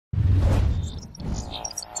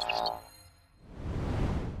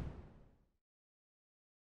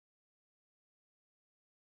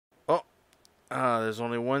There's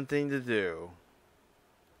only one thing to do.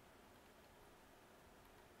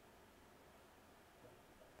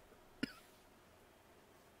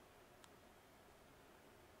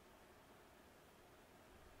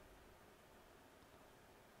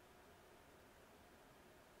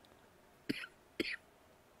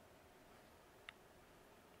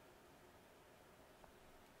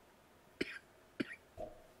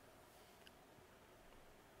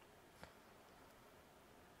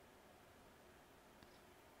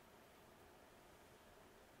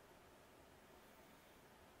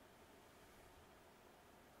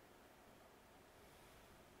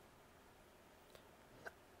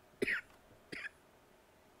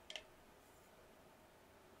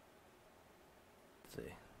 Let's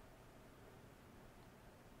see.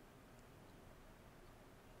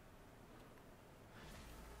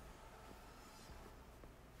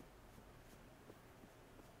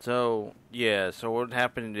 So, yeah, so what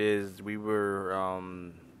happened is we were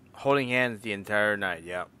holding hands the entire night.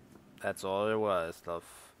 Yep. That's all it was.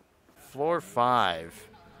 Floor 5.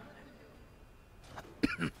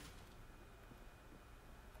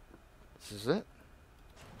 This is it?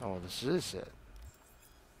 Oh, this is it.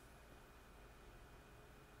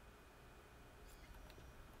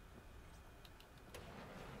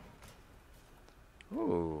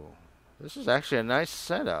 Ooh. This is actually a nice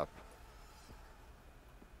setup.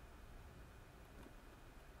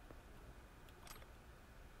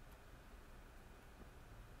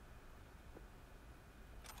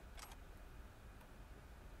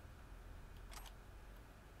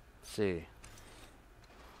 Let's see.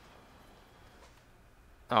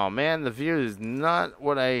 Oh man, the view is not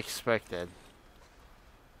what I expected.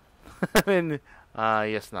 I mean,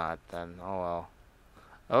 yes not then. Oh well.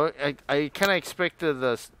 Oh, I kind of expected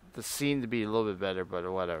the scene to be a little bit better, but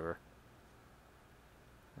whatever.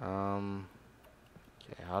 Okay,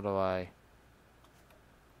 how do I?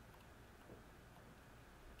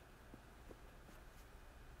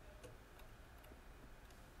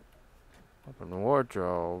 Open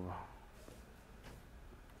wardrobe.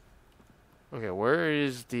 Okay, where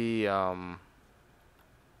is the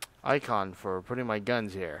icon for putting my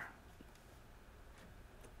guns here?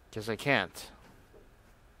 Guess I can't.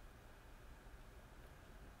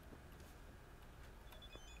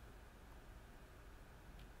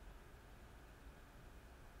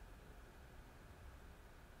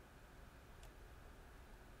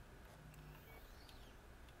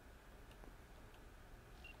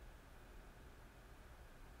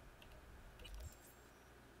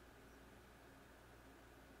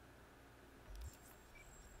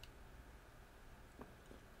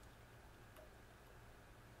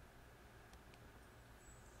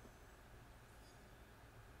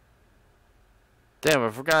 Damn,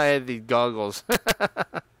 I forgot I had these goggles.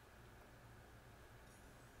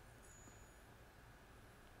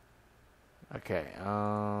 Okay,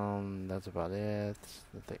 that's about it.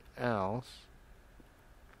 Nothing else.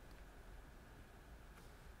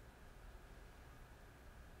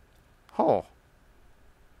 Oh,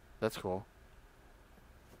 that's cool.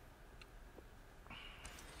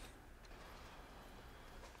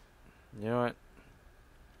 You know what?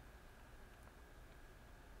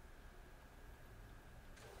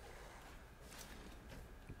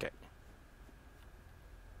 Okay.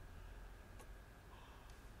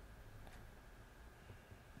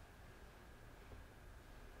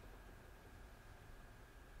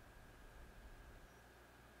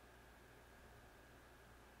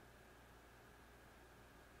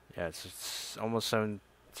 Yeah, it's almost 7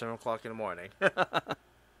 o'clock in the morning.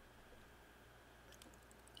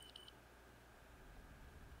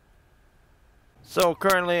 So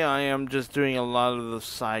currently, I am just doing a lot of the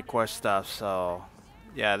side quest stuff. So,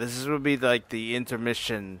 yeah, would be like the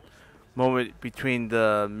intermission moment between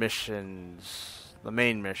the missions, the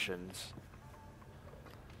main missions.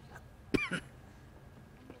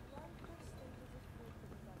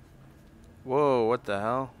 Whoa, what the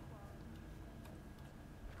hell?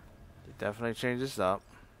 They definitely changed this up.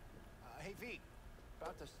 Hey, V,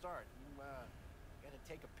 about to start. You, gotta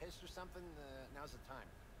take a piss or something? Now's the time.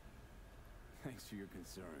 Thanks for your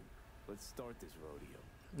concern. Let's start this rodeo.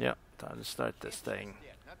 Yep, time to start this thing.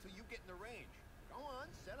 Yeah, not till you get in the range. Go on,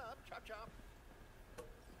 set up, chop chop.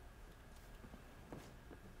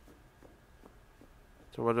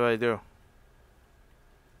 So what do I do?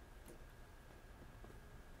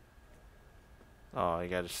 Oh, I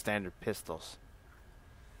got a standard pistols.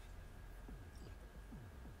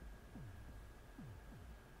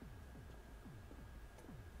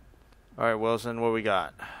 Alright, Wilson, what we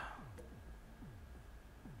got?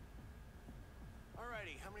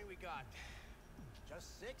 Alrighty, how many we got?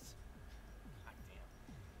 Just 6? God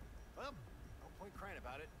damn. Well,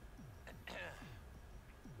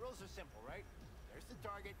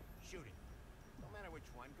 target, shoot it. No matter which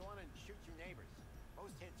one, go on and shoot your neighbors.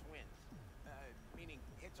 Most hits wins. Meaning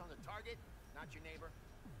hits on the target, not your neighbor.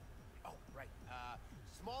 Oh, right.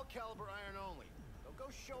 Small caliber iron only. Don't go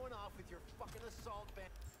showing off with your fucking assault band.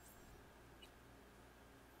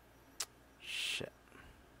 Shit.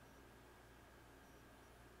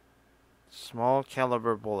 Small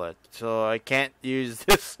caliber bullet. So I can't use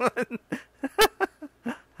this one.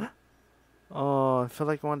 Oh, I feel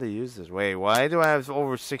like I want to use this. Wait, why do I have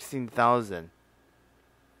over 16,000?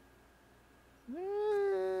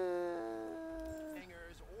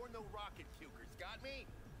 Or no rocket pukers, got me?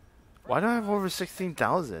 Why do I have over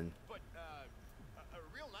 16,000? But a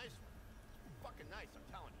real nice one. Fucking nice, I'm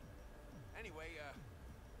telling you. Anyway,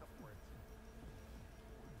 enough words.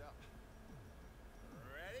 Warmed up.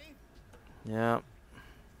 Ready? Yeah.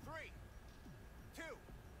 3, 2.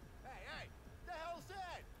 Hey, the hell's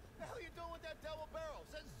that? The hell you doing with that double barrel?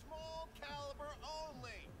 Says small caliber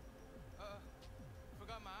only.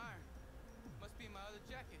 Forgot my iron. Must be in my other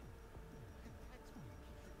jacket. That's where you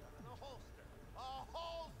keep your gun in a holster. A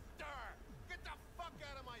holster! Get the fuck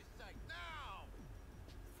out of my sight now!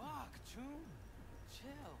 Fuck, June.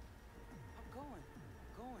 Chill. I'm going.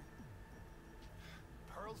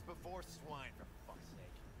 Pearls before swine, for fuck's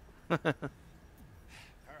sake.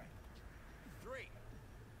 All right. 3,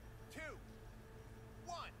 2,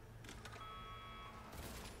 1.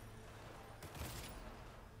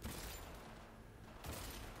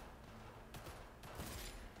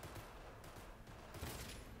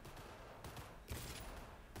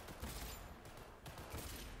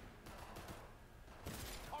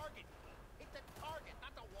 Target. Hit the target,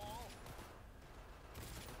 not the wall.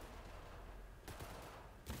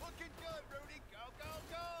 Looking good, Rudy. Go, go,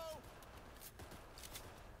 go!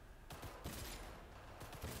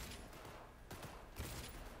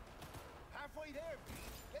 Halfway there, B.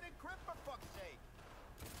 Get a grip for fuck's sake.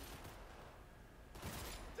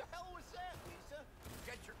 The hell was that, Lisa?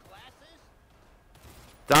 Get your glasses?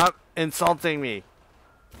 Stop insulting me.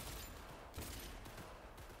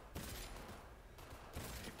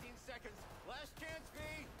 15 seconds. Last chance, B.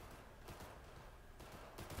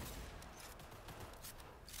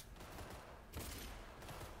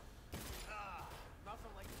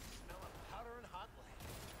 Nothing like the smell of powder and hot lead.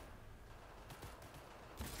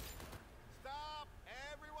 Stop!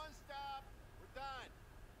 Everyone stop! We're done.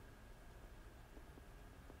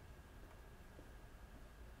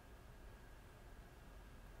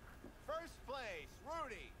 First place,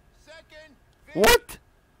 Rudy. Second, V. What?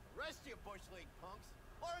 Rest you Bush League punks.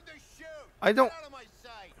 Learn to shoot. I don't- Get out of my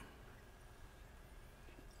sight.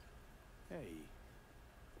 Hey,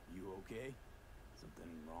 you okay?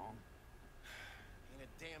 Something wrong? Ain't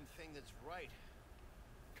a damn thing that's right.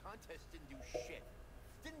 Contest didn't do shit.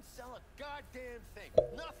 Didn't sell a goddamn thing.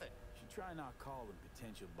 Nothing. Should try not calling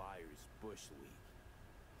potential buyers Bush League.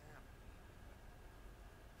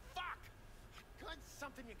 Fuck! Gun's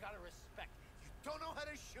something you gotta respect. You don't know how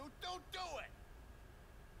to shoot, don't do it!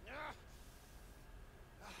 Ugh.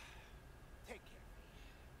 Take care.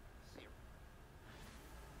 See you.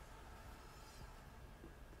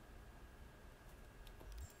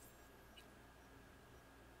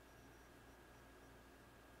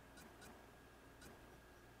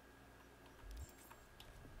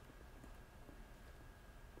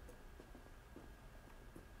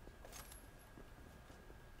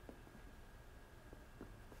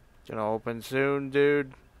 Gonna open soon,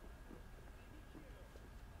 dude.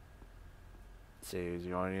 Saves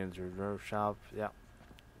the audience reserve shop. Yeah.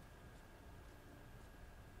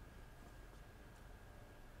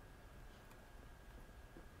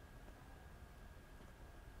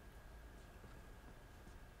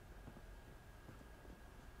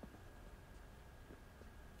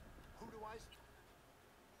 Who do I...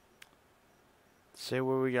 See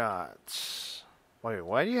what we got. Wait,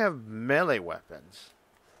 why do you have melee weapons?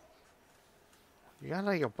 You got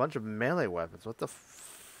like a bunch of melee weapons. What the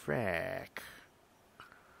frick?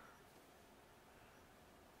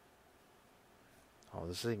 Oh,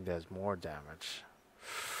 this thing does more damage.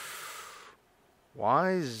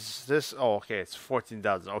 Why is this? Oh, okay, it's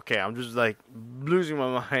 14,000. Okay, I'm just like losing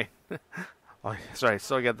my mind. Oh, sorry,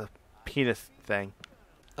 still got the penis thing.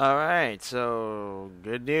 All right, so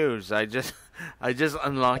good news. I just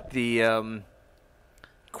unlocked the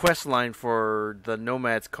quest line for the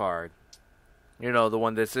Nomad's card. You know, the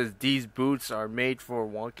one that says these boots are made for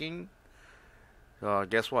walking. So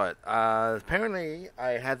guess what? Apparently,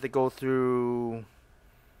 I had to go through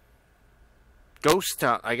Ghost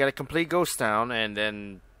Town. I got to complete Ghost Town and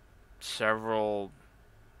then several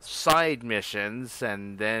side missions,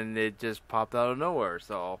 and then it just popped out of nowhere.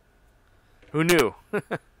 So, who knew?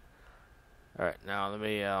 Alright, now let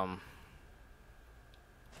me,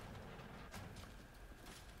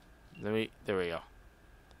 there we go.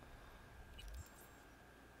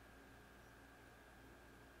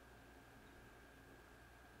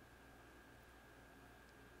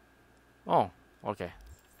 Oh, okay.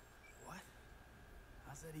 What?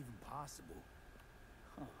 How's that even possible?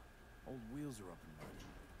 Huh. Old wheels are up and running.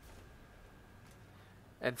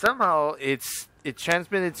 And somehow it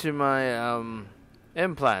transmitted to my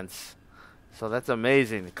implants. So that's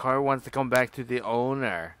amazing. The car wants to come back to the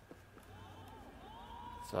owner.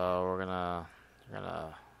 So we're gonna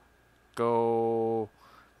go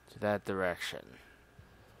to that direction.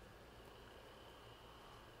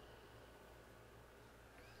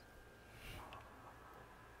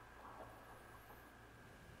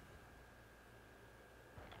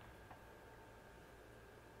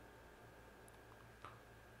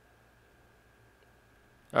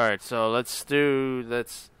 All right, so let's do the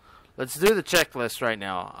checklist right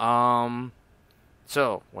now.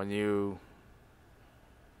 So when you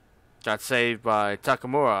got saved by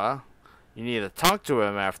Takamura, you need to talk to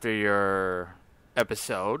him after your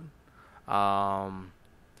episode. Then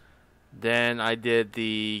I did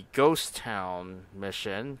the Ghost Town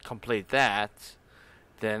mission, complete that.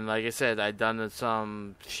 Then, like I said, I done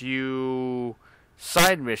some few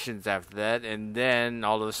side missions after that, and then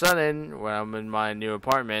all of a sudden, when I'm in my new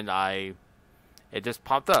apartment, it just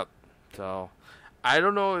popped up. So I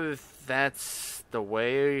don't know if that's the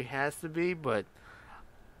way it has to be, but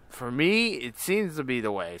for me, it seems to be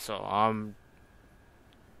the way. So I'm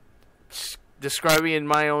describing in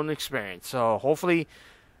my own experience. So hopefully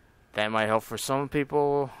that might help for some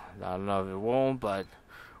people. I don't know if it won't, but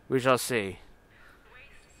we shall see.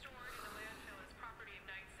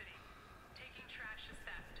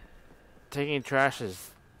 Taking trash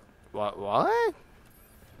is what?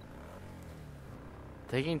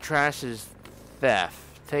 Taking trash is theft.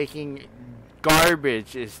 Taking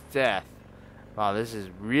garbage is theft. Wow, this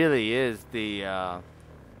really is the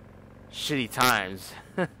shitty times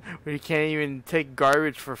where you can't even take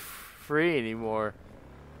garbage for free anymore.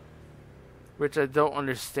 Which I don't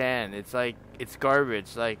understand. It's like it's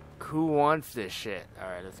garbage. Like, who wants this shit? All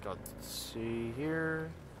right, let's go see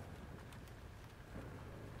here.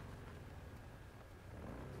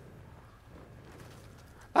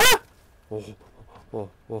 Ah! Oh.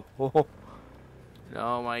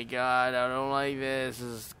 Oh my god, I don't like this.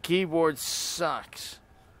 This keyboard sucks.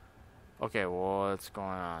 Okay, well, what's going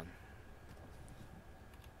on?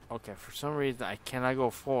 Okay, for some reason, I cannot go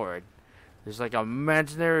forward. There's like an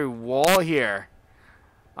imaginary wall here.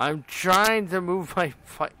 I'm trying to move my...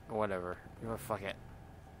 Whatever. Fuck it.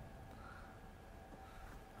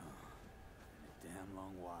 A damn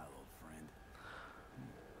long while, old friend.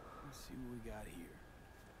 Let's see what we got here.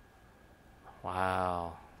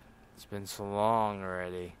 Wow. It's been so long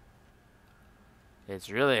already. It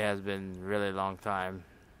really has been a really long time.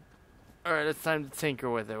 Alright, it's time to tinker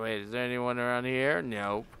with it. Wait, is there anyone around here?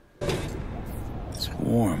 Nope. It's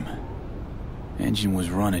warm. Engine was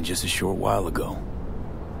running just a short while ago.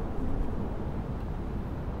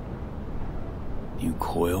 New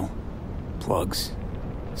coil, plugs.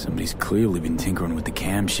 Somebody's clearly been tinkering with the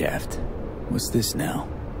camshaft. What's this now?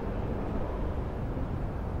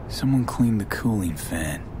 Someone cleaned the cooling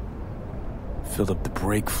fan. Filled up the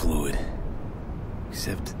brake fluid.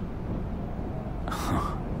 Except...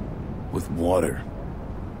 with water.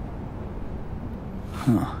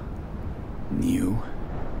 Huh. New,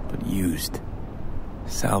 but used.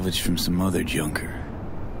 Salvaged from some other junker.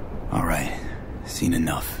 Alright, seen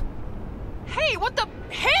enough. Hey, what the?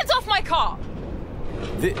 Hands off my car!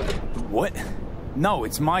 What? No,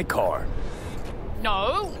 it's my car.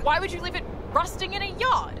 No, why would you leave it rusting in a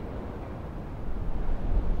yard?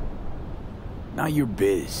 Not your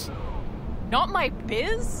biz. Not my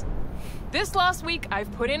biz? This last week,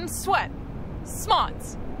 I've put in sweat,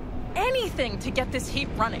 smarts, anything to get this heap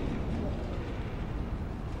running.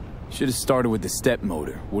 Should have started with the step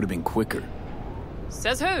motor. Would have been quicker.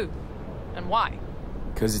 Says who? And why?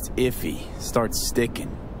 Because it's iffy. Starts sticking.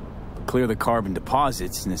 But clear the carbon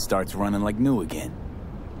deposits and it starts running like new again.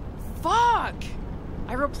 Fuck!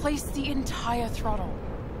 I replaced the entire throttle.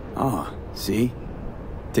 Ah, see?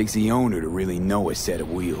 Takes the owner to really know a set of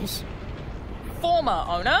wheels. Former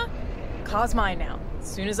owner? Car's mine now. As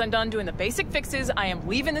soon as I'm done doing the basic fixes, I am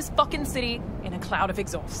leaving this fucking city in a cloud of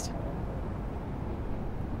exhaust.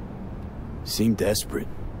 Seem desperate.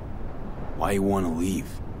 Why you want to leave?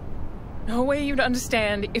 No way you'd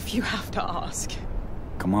understand if you have to ask.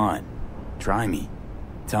 Come on. Try me.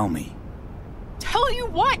 Tell me. Tell you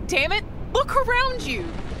what, damn it! Look around you!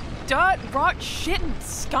 Dirt, rot, shit, and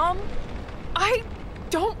scum.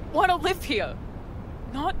 don't want to live here.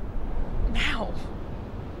 Not now.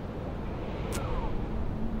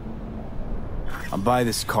 I'll buy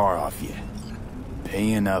this car off you.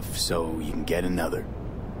 Pay enough so you can get another.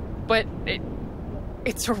 But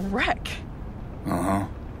it's a wreck. Uh-huh.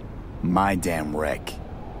 My damn wreck.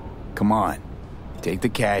 Come on. Take the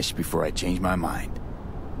cash before I change my mind.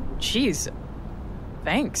 Jeez.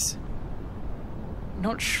 Thanks.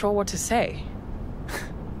 Not sure what to say.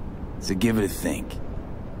 So give it a think.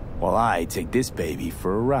 While I take this baby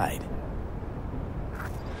for a ride.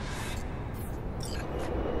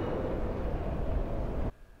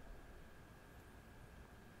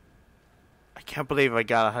 I can't believe I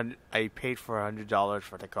paid for $100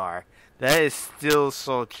 for the car. That is still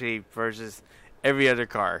so cheap versus every other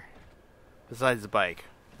car. Besides the bike.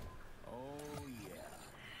 Oh, yeah.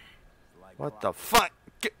 What the fuck?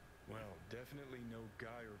 Well, definitely no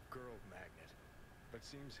guy or girl magnet, but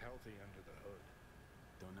seems healthy under the hood.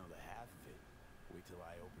 Don't know the half of it. Wait till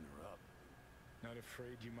I open her up. Not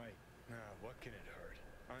afraid you might. Nah, what can it hurt?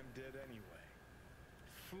 I'm dead anyway.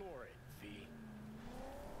 Floor it, V.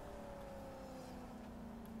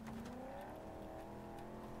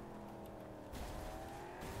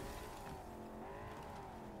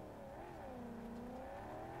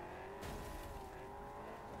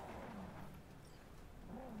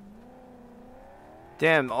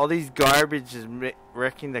 Damn, all these garbage is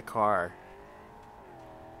wrecking the car.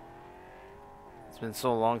 It's been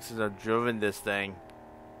so long since I've driven this thing.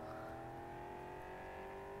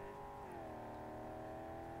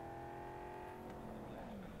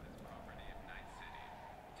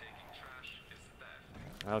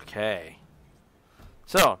 Okay.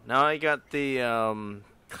 So, now I got the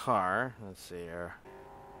car. Let's see here.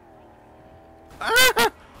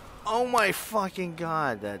 Ah! Oh my fucking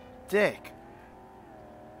god, that dick.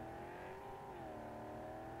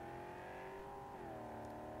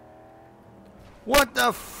 What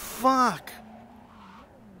the fuck?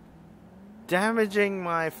 Damaging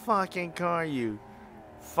my fucking car, you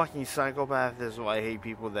fucking psychopath. This is why I hate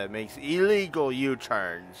people that makes illegal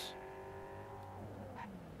U-turns.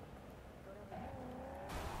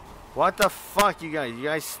 What the fuck, you guys? You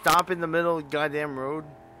guys stop in the middle of the goddamn road?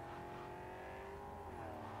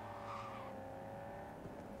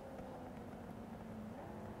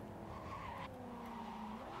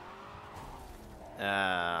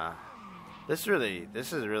 This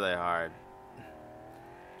is really hard.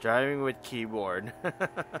 Driving with keyboard.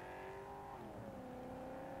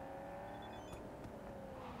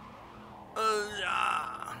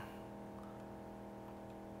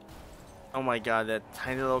 Oh my god, that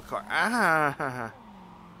tiny little car. Ah!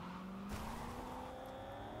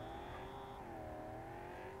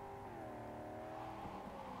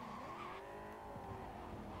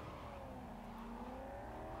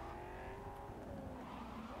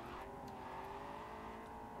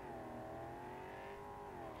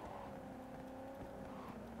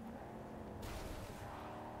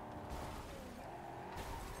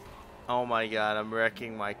 Oh my god, I'm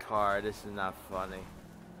wrecking my car. This is not funny.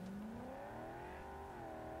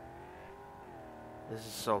 This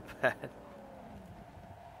is so bad.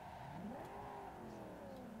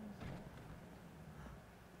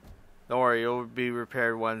 Don't worry, it'll be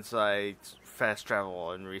repaired once I fast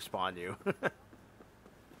travel and respawn you.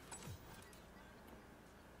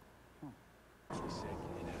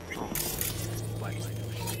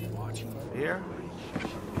 Here?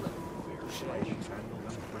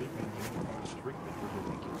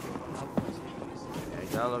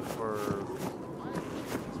 I gotta look for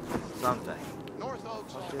something. North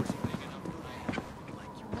Oaks.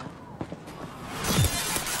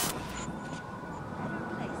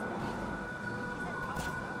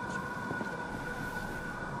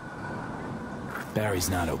 Barry's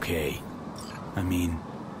not okay. I mean,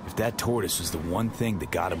 if that tortoise was the one thing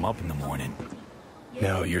that got him up in the morning.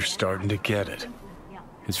 Now you're starting to get it.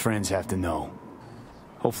 His friends have to know.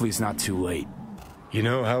 Hopefully it's not too late. You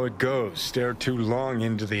know how it goes. Stare too long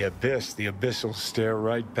into the abyss will stare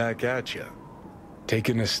right back at you.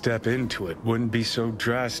 Taking a step into it wouldn't be so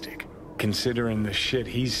drastic, considering the shit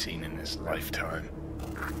he's seen in his lifetime.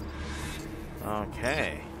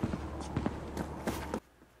 Okay.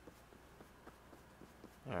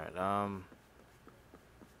 Alright, let's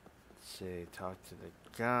see, talk to the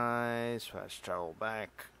guys, fast travel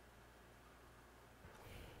back.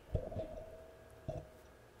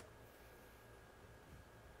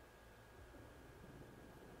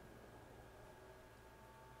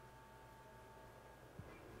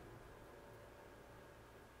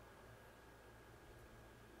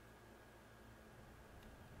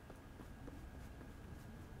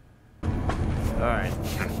 Alright.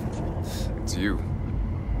 It's you.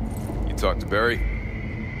 talk to Barry?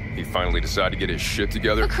 He finally decided to get his shit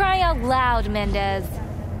together? For crying out loud, Mendez.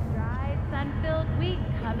 Dry, sun-filled week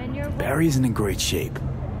coming your way. Barry isn't in great shape.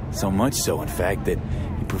 So much so, in fact, that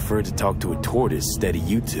he preferred to talk to a tortoise instead of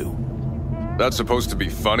you two. That's supposed to be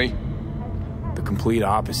funny? The complete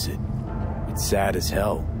opposite. It's sad as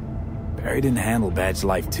hell. Barry didn't handle Bad's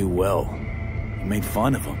life too well. He made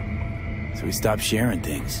fun of him. So he stopped sharing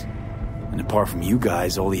things. And apart from you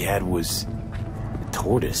guys, all he had was a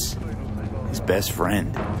tortoise. His best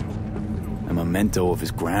friend. A memento of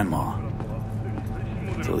his grandma.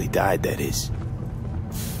 Till he died, that is.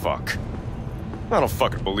 Fuck. I don't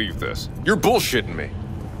fucking believe this. You're bullshitting me.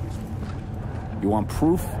 You want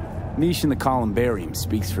proof? Niche in the columbarium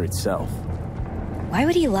speaks for itself. Why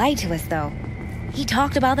would he lie to us, though? He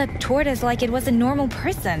talked about that tortoise like it was a normal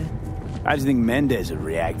person. How do you think Mendez would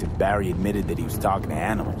react if Barry admitted that he was talking to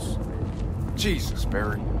animals? Jesus,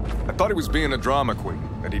 Barry. I thought he was being a drama queen,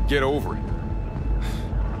 that he'd get over it.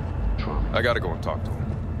 I gotta go and talk to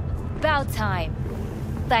him. About time.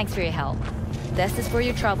 Thanks for your help. This is for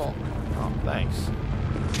your trouble. Oh, thanks.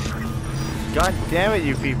 God damn it,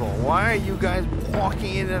 you people. Why are you guys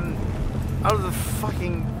walking in and out of the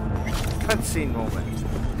fucking cutscene moment?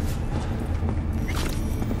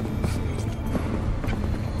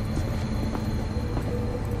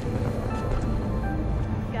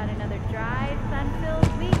 Got another dry,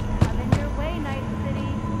 sun-filled week coming your way, Night City.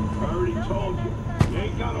 I already told you. You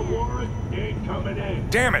ain't got a warrant, you ain't coming in.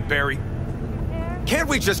 Damn it, Barry. Can't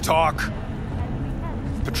we just talk?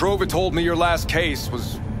 Petrova told me your last case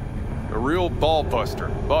was a real ball buster.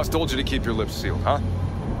 Boss told you to keep your lips sealed, huh?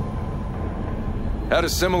 Had a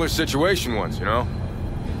similar situation once, you know?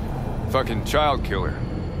 Fucking child killer.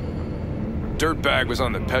 Dirtbag was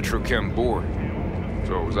on the Petrochem board,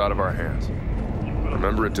 so it was out of our hands.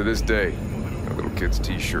 Remember it to this day. A little kid's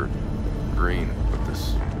t-shirt. Green, with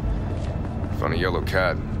this funny yellow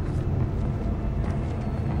cat.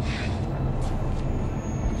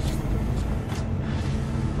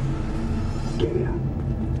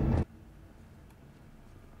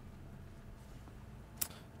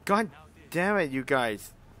 God damn it, you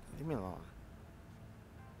guys. Leave me alone.